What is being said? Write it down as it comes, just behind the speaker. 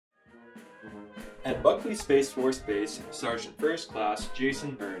At Buckley Space Force Base, Sergeant First Class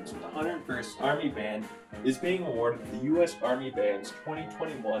Jason Byrnes with the 101st Army Band is being awarded the U.S. Army Band's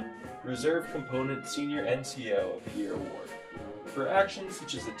 2021 Reserve Component Senior NCO of the Year Award for actions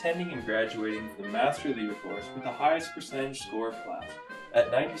such as attending and graduating from the Master Leader Course with the highest percentage score of class at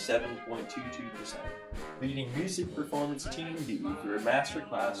 97.22%, leading music performance Team D through a master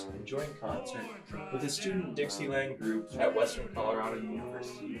class and joint concert with a student Dixieland group at Western Colorado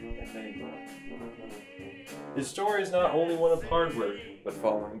University, and many more. His story is not only one of hard work, but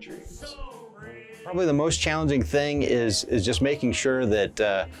following dreams. Probably the most challenging thing is just making sure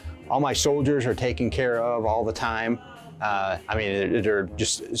that all my soldiers are taken care of all the time. I mean, there are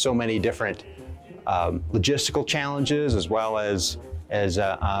just so many different logistical challenges, as well as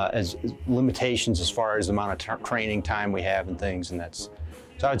limitations as far as the amount of training time we have and things, and so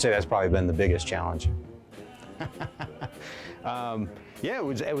I would say that's probably been the biggest challenge. Yeah,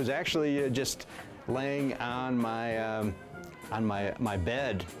 it was actually just laying on my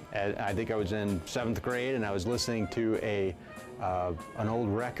bed. I think I was in 7th grade, and I was listening to an old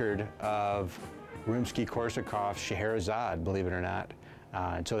record of Rimsky-Korsakov's Scheherazade, believe it or not.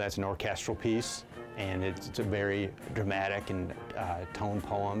 And so that's an orchestral piece, and it's a very dramatic and toned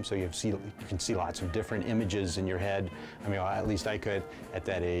poem, so you can see lots of different images in your head. I mean, at least I could at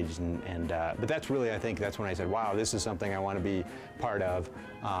that age, but that's really, I think that's when I said, wow, this is something I want to be part of.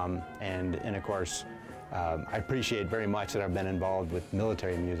 And of course, I appreciate very much that I've been involved with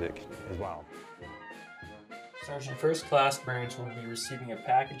military music as well. Sergeant First Class Byrnes will be receiving a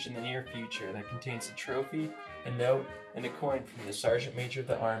package in the near future that contains a trophy, a note, and a coin from the Sergeant Major of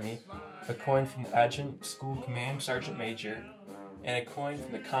the Army, a coin from the Adjutant School Command Sergeant Major, and a coin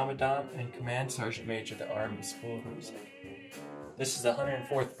from the Commandant and Command Sergeant Major of the Army School of Music. This is the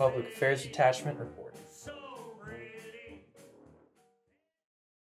 104th Public Affairs Detachment report.